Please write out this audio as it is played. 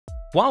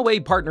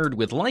Huawei partnered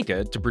with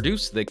Leica to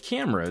produce the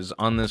cameras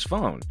on this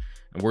phone.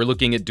 We're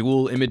looking at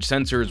dual image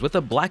sensors with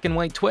a black and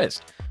white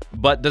twist.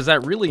 But does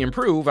that really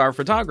improve our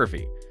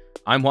photography?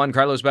 I'm Juan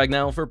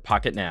Bagnell for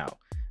Pocketnow,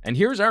 and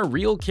here's our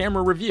real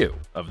camera review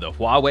of the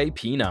Huawei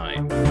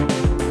P9.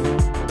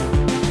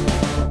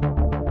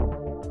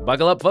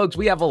 Buckle up, folks,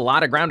 we have a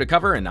lot of ground to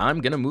cover and I'm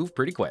gonna move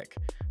pretty quick.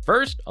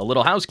 First, a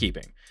little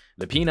housekeeping.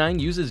 The P9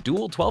 uses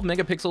dual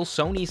 12-megapixel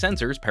Sony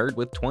sensors paired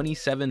with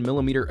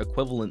 27mm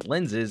equivalent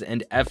lenses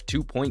and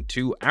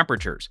f2.2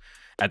 apertures.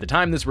 At the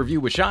time this review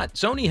was shot,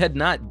 Sony had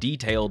not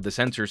detailed the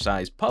sensor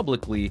size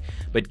publicly,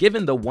 but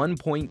given the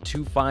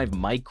 1.25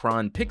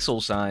 micron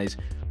pixel size,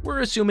 we're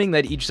assuming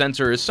that each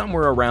sensor is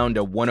somewhere around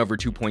a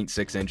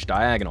 1/2.6-inch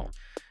diagonal.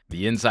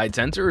 The inside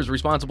sensor is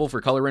responsible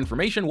for color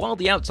information, while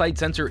the outside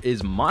sensor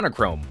is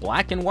monochrome,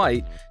 black and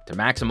white, to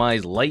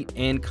maximize light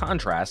and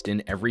contrast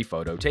in every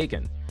photo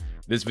taken.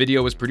 This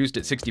video was produced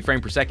at 60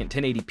 frames per second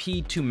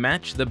 1080p to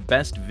match the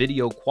best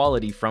video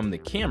quality from the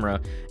camera,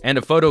 and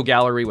a photo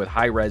gallery with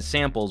high-res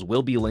samples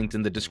will be linked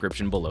in the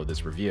description below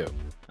this review.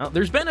 Now,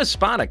 there's been a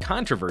spot of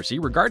controversy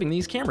regarding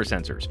these camera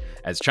sensors,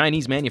 as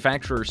Chinese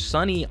manufacturer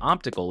Sunny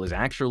Optical is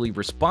actually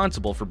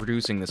responsible for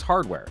producing this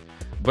hardware.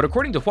 But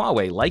according to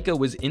Huawei, Leica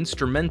was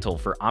instrumental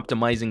for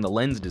optimizing the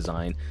lens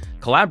design,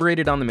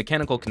 collaborated on the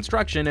mechanical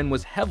construction, and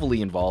was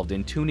heavily involved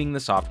in tuning the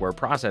software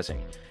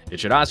processing. It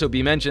should also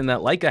be mentioned that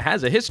Leica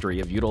has a history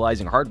of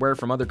utilizing hardware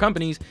from other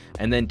companies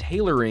and then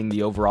tailoring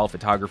the overall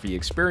photography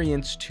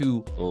experience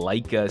to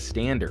Leica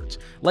standards,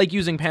 like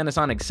using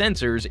Panasonic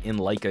sensors in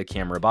Leica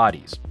camera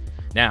bodies.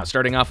 Now,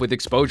 starting off with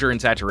exposure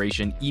and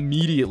saturation,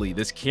 immediately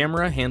this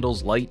camera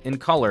handles light and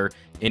color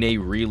in a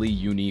really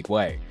unique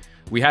way.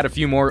 We had a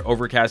few more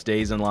overcast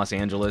days in Los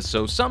Angeles,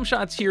 so some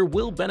shots here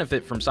will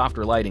benefit from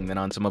softer lighting than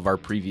on some of our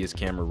previous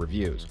camera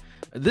reviews.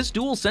 This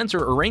dual sensor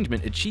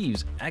arrangement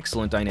achieves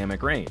excellent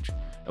dynamic range.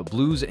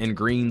 Blues and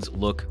greens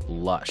look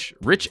lush,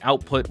 rich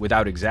output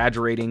without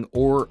exaggerating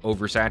or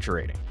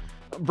oversaturating.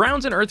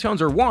 Browns and earth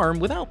tones are warm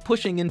without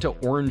pushing into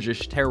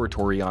orangish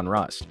territory on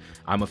rust.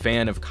 I'm a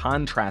fan of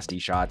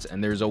contrasty shots,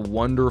 and there's a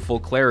wonderful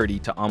clarity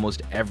to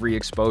almost every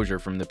exposure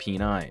from the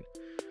P9.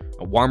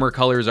 Warmer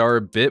colors are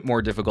a bit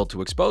more difficult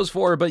to expose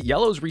for, but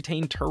yellows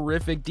retain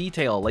terrific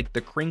detail like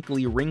the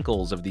crinkly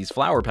wrinkles of these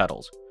flower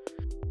petals.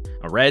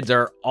 Reds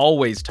are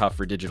always tough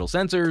for digital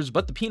sensors,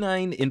 but the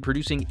P9, in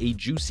producing a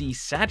juicy,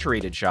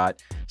 saturated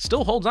shot,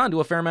 still holds on to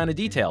a fair amount of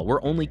detail.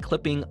 We're only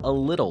clipping a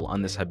little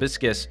on this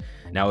hibiscus.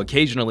 Now,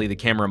 occasionally the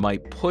camera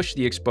might push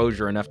the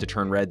exposure enough to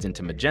turn reds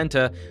into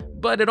magenta,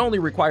 but it only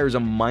requires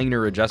a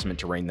minor adjustment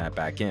to rein that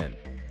back in.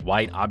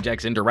 White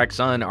objects in direct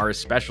sun are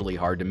especially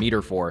hard to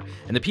meter for,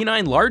 and the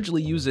P9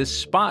 largely uses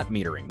spot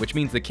metering, which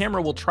means the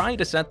camera will try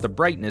to set the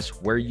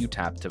brightness where you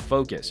tap to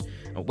focus.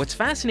 What's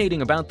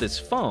fascinating about this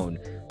phone,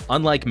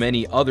 unlike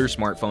many other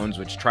smartphones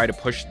which try to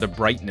push the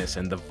brightness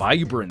and the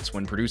vibrance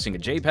when producing a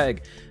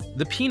JPEG,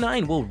 the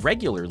P9 will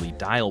regularly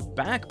dial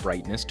back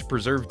brightness to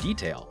preserve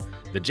detail.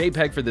 The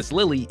JPEG for this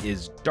lily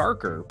is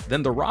darker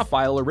than the RAW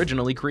file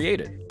originally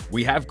created.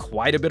 We have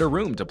quite a bit of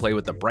room to play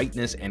with the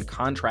brightness and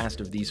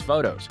contrast of these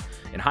photos.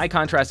 In high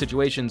contrast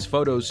situations,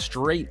 photos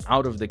straight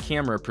out of the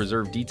camera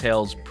preserve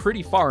details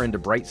pretty far into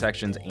bright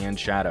sections and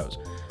shadows.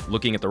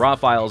 Looking at the RAW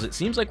files, it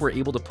seems like we're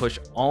able to push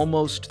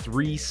almost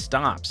 3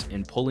 stops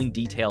in pulling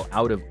detail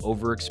out of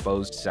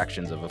overexposed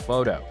sections of a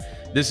photo.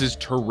 This is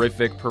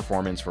terrific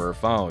performance for a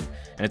phone,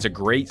 and it's a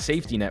great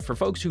safety net for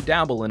folks who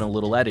dabble in a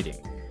little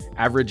editing.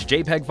 Average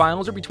JPEG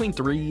files are between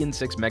 3 and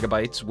 6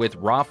 megabytes, with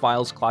RAW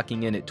files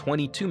clocking in at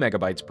 22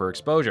 megabytes per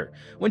exposure.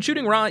 When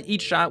shooting RAW,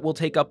 each shot will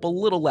take up a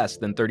little less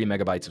than 30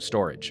 megabytes of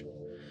storage.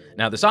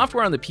 Now, the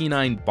software on the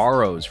P9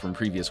 borrows from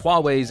previous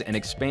Huawei's and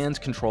expands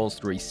controls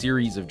through a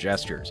series of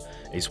gestures.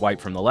 A swipe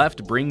from the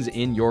left brings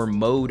in your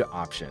mode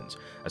options.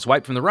 A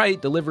swipe from the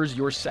right delivers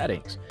your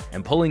settings.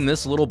 And pulling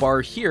this little bar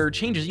here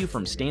changes you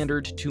from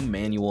standard to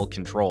manual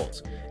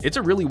controls. It's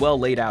a really well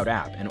laid out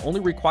app and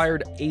only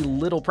required a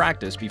little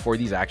practice before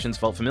these actions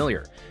felt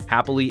familiar.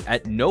 Happily,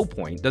 at no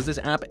point does this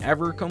app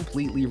ever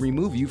completely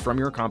remove you from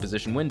your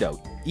composition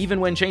window. Even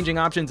when changing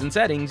options and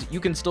settings,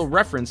 you can still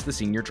reference the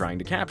scene you're trying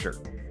to capture.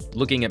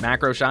 Looking at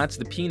macro shots,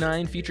 the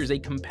P9 features a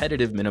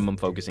competitive minimum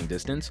focusing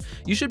distance.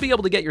 You should be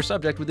able to get your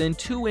subject within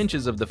 2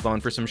 inches of the phone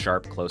for some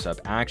sharp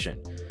close-up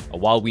action.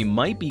 While we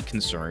might be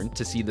concerned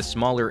to see the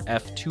smaller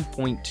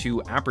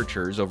f2.2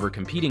 apertures over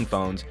competing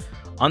phones,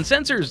 on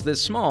sensors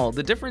this small,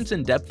 the difference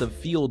in depth of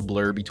field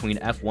blur between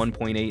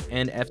f1.8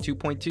 and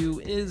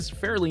f2.2 is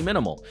fairly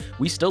minimal.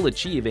 We still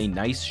achieve a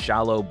nice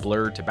shallow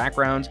blur to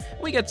backgrounds, and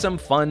we get some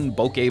fun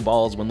bokeh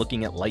balls when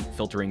looking at light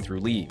filtering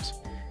through leaves.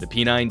 The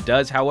P9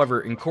 does,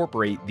 however,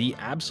 incorporate the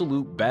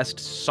absolute best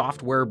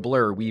software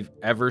blur we've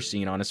ever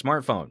seen on a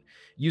smartphone.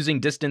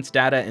 Using distance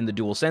data and the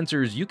dual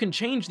sensors, you can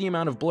change the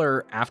amount of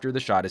blur after the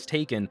shot is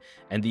taken,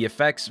 and the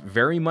effects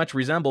very much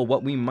resemble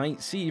what we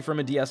might see from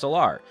a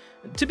DSLR.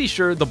 To be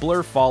sure, the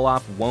blur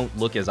falloff won't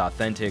look as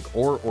authentic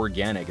or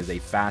organic as a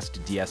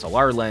fast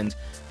DSLR lens,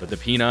 but the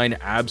P9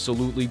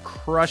 absolutely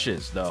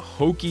crushes the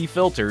hokey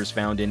filters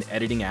found in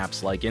editing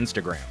apps like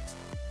Instagram.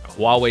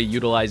 Huawei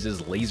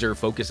utilizes laser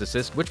focus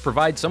assist, which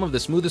provides some of the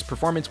smoothest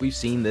performance we've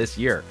seen this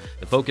year.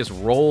 The focus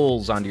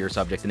rolls onto your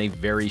subject in a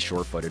very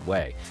sure-footed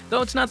way.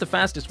 Though it's not the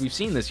fastest we've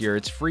seen this year,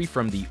 it's free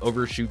from the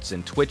overshoots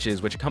and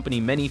twitches which accompany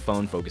many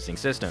phone focusing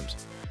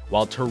systems.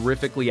 While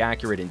terrifically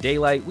accurate in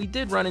daylight, we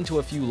did run into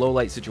a few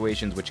low-light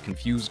situations which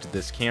confused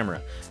this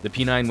camera. The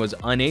P9 was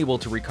unable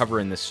to recover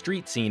in the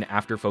street scene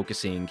after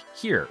focusing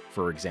here,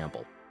 for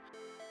example.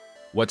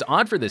 What's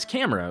odd for this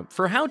camera,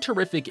 for how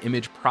terrific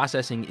image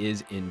processing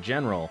is in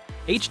general,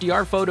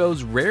 HDR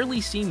photos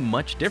rarely seem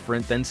much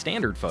different than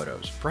standard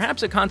photos.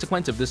 Perhaps a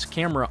consequence of this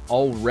camera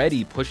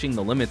already pushing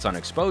the limits on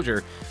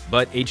exposure,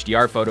 but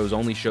HDR photos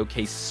only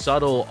showcase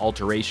subtle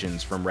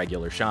alterations from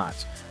regular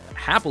shots.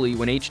 Happily,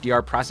 when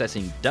HDR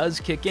processing does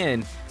kick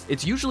in,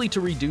 it's usually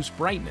to reduce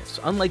brightness.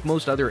 Unlike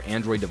most other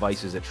Android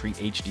devices that treat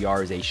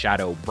HDR as a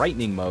shadow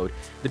brightening mode,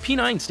 the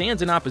P9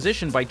 stands in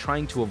opposition by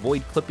trying to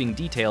avoid clipping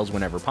details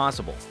whenever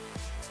possible.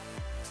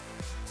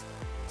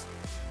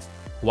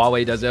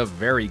 Huawei does a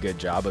very good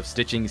job of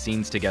stitching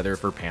scenes together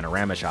for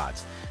panorama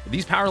shots.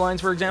 These power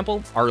lines, for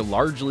example, are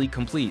largely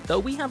complete, though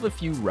we have a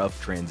few rough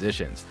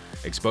transitions.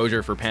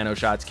 Exposure for pano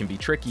shots can be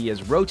tricky,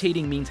 as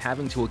rotating means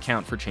having to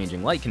account for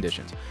changing light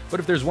conditions. But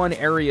if there's one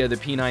area the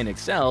P9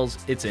 excels,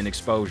 it's in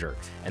exposure,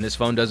 and this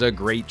phone does a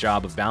great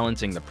job of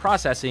balancing the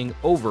processing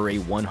over a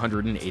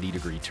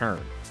 180-degree turn.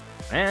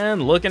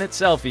 And looking at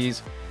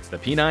selfies, the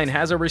P9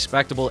 has a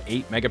respectable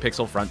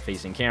 8-megapixel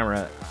front-facing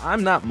camera.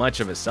 I'm not much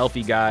of a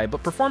selfie guy,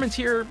 but performance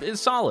here is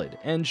solid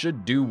and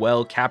should do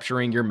well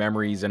capturing your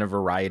memories in a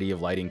variety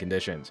of lighting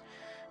conditions.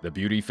 The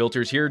beauty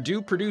filters here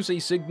do produce a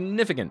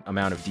significant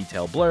amount of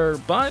detail blur,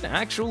 but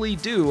actually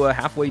do a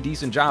halfway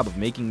decent job of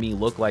making me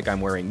look like I'm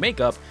wearing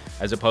makeup,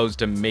 as opposed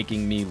to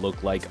making me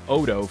look like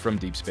Odo from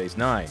Deep Space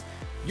Nine.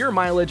 Your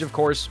mileage, of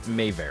course,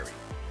 may vary.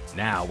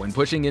 Now, when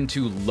pushing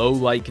into low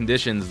light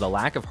conditions, the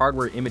lack of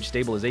hardware image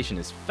stabilization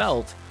is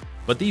felt,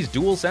 but these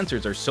dual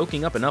sensors are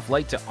soaking up enough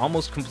light to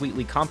almost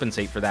completely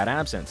compensate for that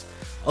absence.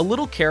 A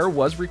little care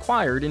was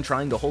required in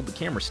trying to hold the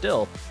camera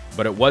still,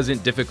 but it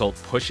wasn't difficult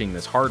pushing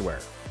this hardware.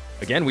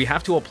 Again, we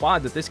have to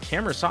applaud that this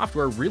camera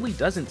software really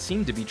doesn't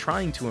seem to be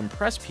trying to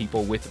impress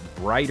people with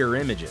brighter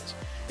images.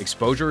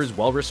 Exposure is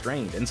well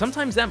restrained, and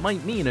sometimes that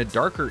might mean a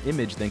darker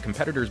image than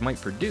competitors might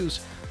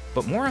produce,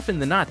 but more often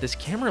than not, this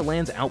camera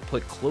lands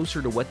output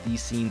closer to what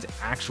these scenes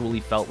actually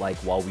felt like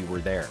while we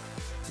were there.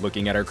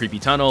 Looking at our creepy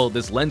tunnel,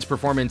 this lens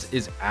performance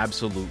is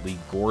absolutely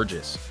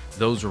gorgeous.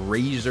 Those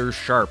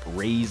razor-sharp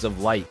rays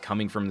of light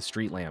coming from the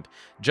street lamp.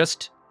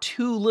 Just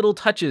two little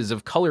touches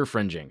of color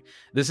fringing.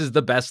 This is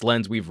the best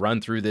lens we've run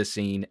through this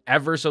scene,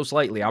 ever so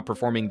slightly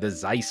outperforming the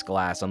Zeiss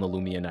glass on the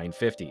Lumia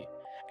 950.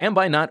 And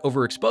by not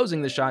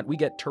overexposing the shot, we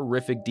get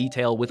terrific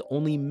detail with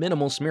only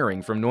minimal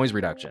smearing from noise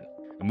reduction.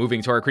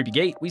 Moving to our creepy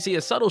gate, we see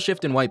a subtle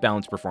shift in white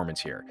balance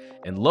performance here.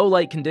 In low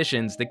light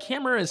conditions, the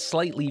camera is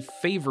slightly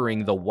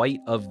favoring the white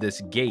of this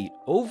gate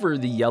over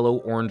the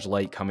yellow-orange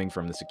light coming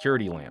from the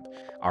security lamp.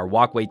 Our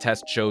walkway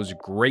test shows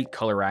great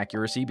color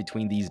accuracy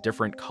between these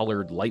different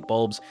colored light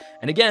bulbs,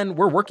 and again,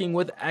 we're working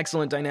with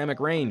excellent dynamic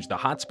range. The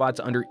hotspots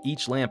under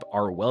each lamp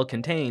are well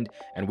contained,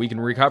 and we can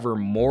recover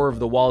more of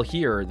the wall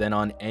here than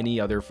on any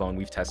other phone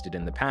we've tested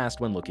in the past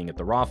when looking at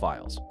the raw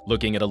files.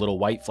 Looking at a little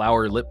white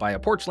flower lit by a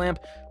porch lamp,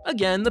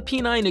 again, the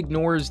P9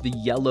 ignores the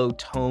yellow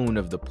tone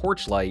of the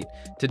porch light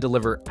to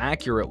deliver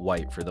accurate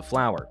white for the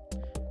flower.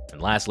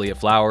 And lastly, a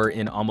flower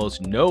in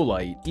almost no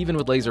light. Even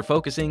with laser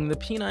focusing, the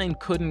P9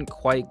 couldn't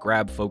quite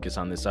grab focus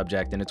on this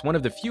subject, and it's one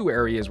of the few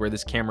areas where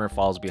this camera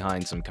falls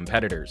behind some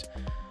competitors.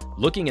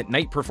 Looking at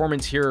night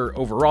performance here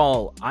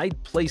overall,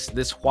 I'd place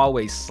this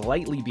Huawei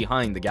slightly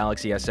behind the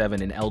Galaxy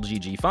S7 and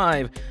LG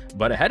G5,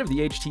 but ahead of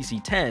the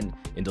HTC 10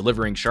 in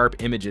delivering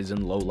sharp images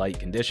in low light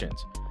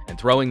conditions. And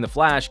throwing the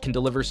flash can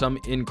deliver some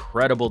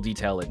incredible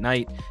detail at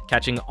night,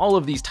 catching all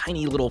of these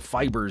tiny little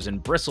fibers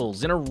and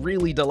bristles in a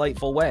really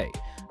delightful way.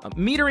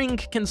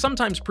 Metering can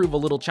sometimes prove a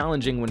little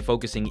challenging when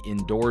focusing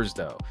indoors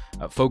though.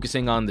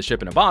 Focusing on the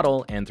ship in a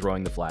bottle and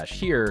throwing the flash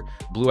here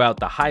blew out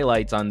the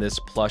highlights on this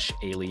plush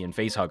alien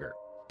facehugger.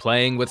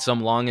 Playing with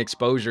some long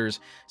exposures,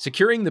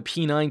 securing the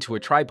P9 to a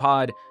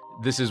tripod,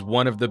 this is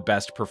one of the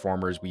best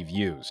performers we've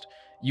used.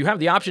 You have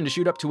the option to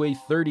shoot up to a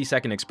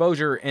 30-second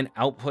exposure, and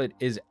output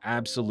is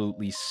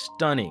absolutely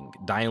stunning,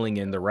 dialing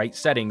in the right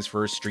settings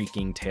for a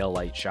streaking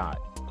taillight shot.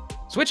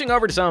 Switching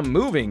over to some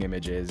moving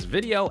images,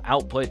 video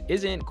output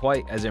isn't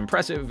quite as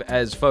impressive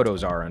as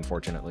photos are,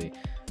 unfortunately.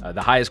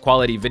 The highest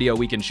quality video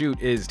we can shoot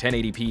is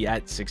 1080p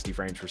at 60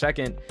 frames per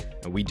second.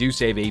 We do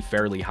save a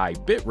fairly high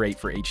bit rate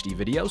for HD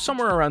video,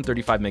 somewhere around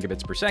 35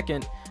 megabits per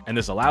second, and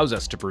this allows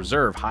us to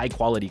preserve high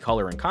quality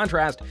color and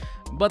contrast,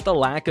 but the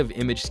lack of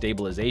image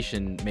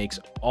stabilization makes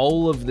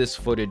all of this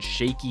footage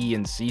shaky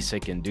and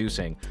seasick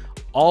inducing.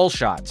 All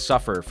shots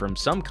suffer from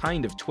some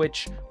kind of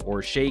twitch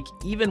or shake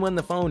even when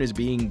the phone is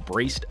being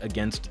braced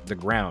against the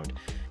ground.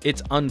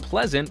 It's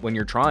unpleasant when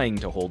you're trying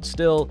to hold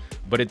still,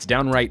 but it's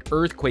downright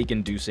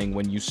earthquake-inducing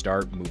when you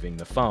start moving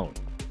the phone.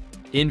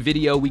 In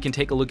video, we can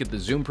take a look at the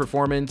zoom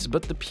performance,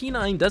 but the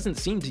P9 doesn't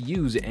seem to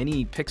use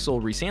any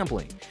pixel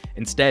resampling,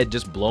 instead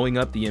just blowing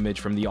up the image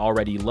from the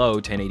already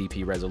low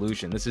 1080p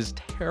resolution. This is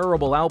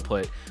terrible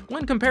output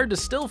when compared to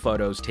still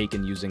photos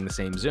taken using the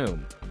same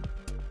zoom.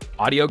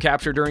 Audio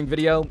capture during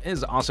video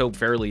is also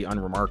fairly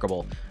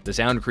unremarkable. The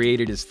sound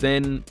created is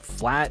thin,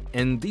 flat,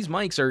 and these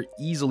mics are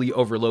easily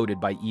overloaded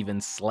by even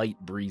slight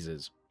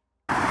breezes.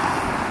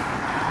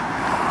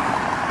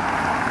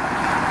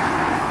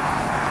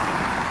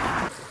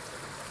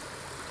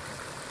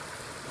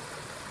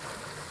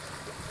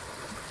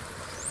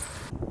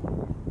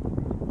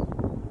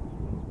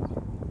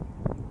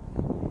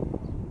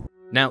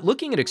 Now,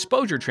 looking at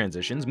exposure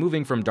transitions,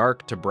 moving from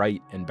dark to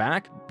bright and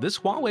back, this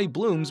Huawei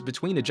blooms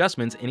between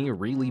adjustments in a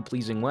really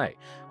pleasing way.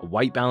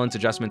 White balance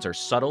adjustments are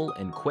subtle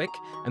and quick,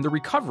 and the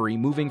recovery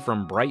moving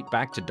from bright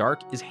back to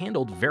dark is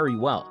handled very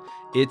well.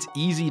 It's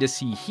easy to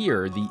see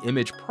here the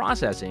image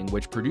processing,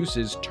 which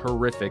produces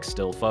terrific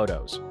still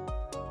photos.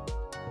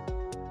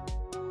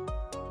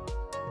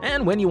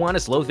 And when you want to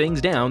slow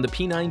things down, the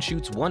P9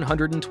 shoots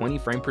 120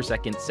 frames per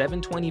second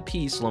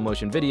 720p slow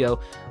motion video,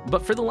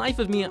 but for the life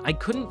of me, I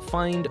couldn't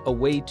find a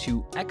way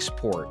to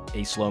export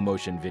a slow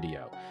motion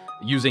video.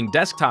 Using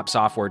desktop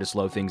software to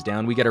slow things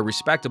down, we get a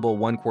respectable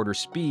 1/4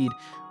 speed,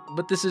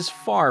 but this is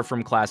far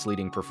from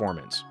class-leading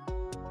performance.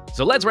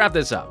 So let's wrap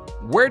this up.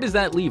 Where does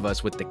that leave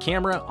us with the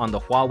camera on the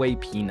Huawei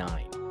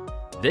P9?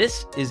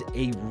 This is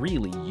a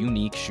really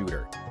unique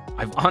shooter.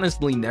 I've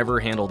honestly never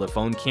handled a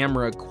phone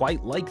camera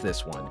quite like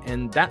this one,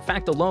 and that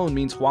fact alone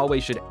means Huawei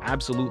should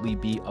absolutely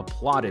be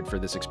applauded for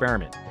this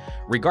experiment.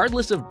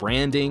 Regardless of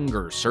branding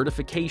or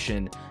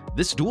certification,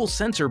 this dual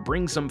sensor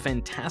brings some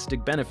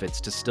fantastic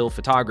benefits to still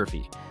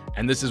photography,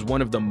 and this is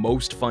one of the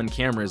most fun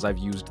cameras I've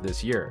used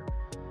this year.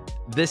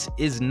 This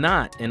is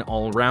not an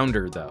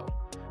all-rounder though.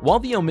 While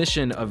the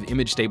omission of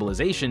image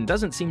stabilization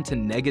doesn't seem to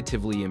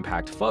negatively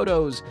impact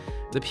photos,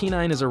 the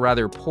P9 is a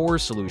rather poor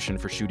solution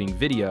for shooting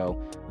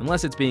video,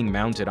 unless it's being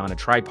mounted on a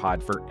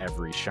tripod for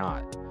every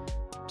shot.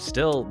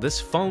 Still, this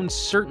phone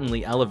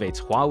certainly elevates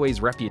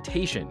Huawei's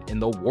reputation in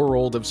the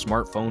world of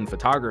smartphone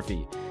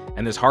photography,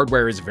 and this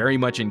hardware is very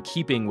much in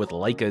keeping with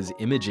Leica's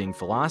imaging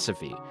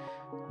philosophy.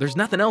 There's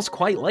nothing else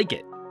quite like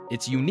it.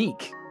 It's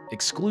unique,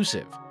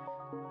 exclusive,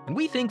 and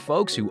we think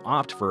folks who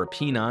opt for a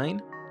P9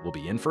 will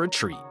be in for a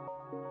treat.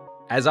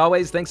 As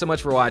always, thanks so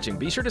much for watching.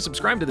 Be sure to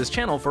subscribe to this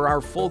channel for our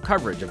full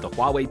coverage of the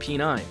Huawei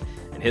P9,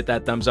 and hit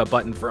that thumbs up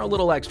button for a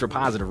little extra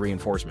positive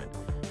reinforcement.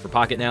 For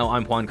Pocketnow,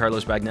 I'm Juan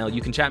Carlos Bagnell.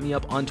 You can chat me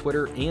up on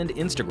Twitter and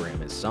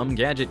Instagram as Some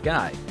Gadget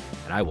Guy,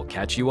 and I will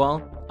catch you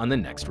all on the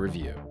next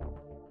review.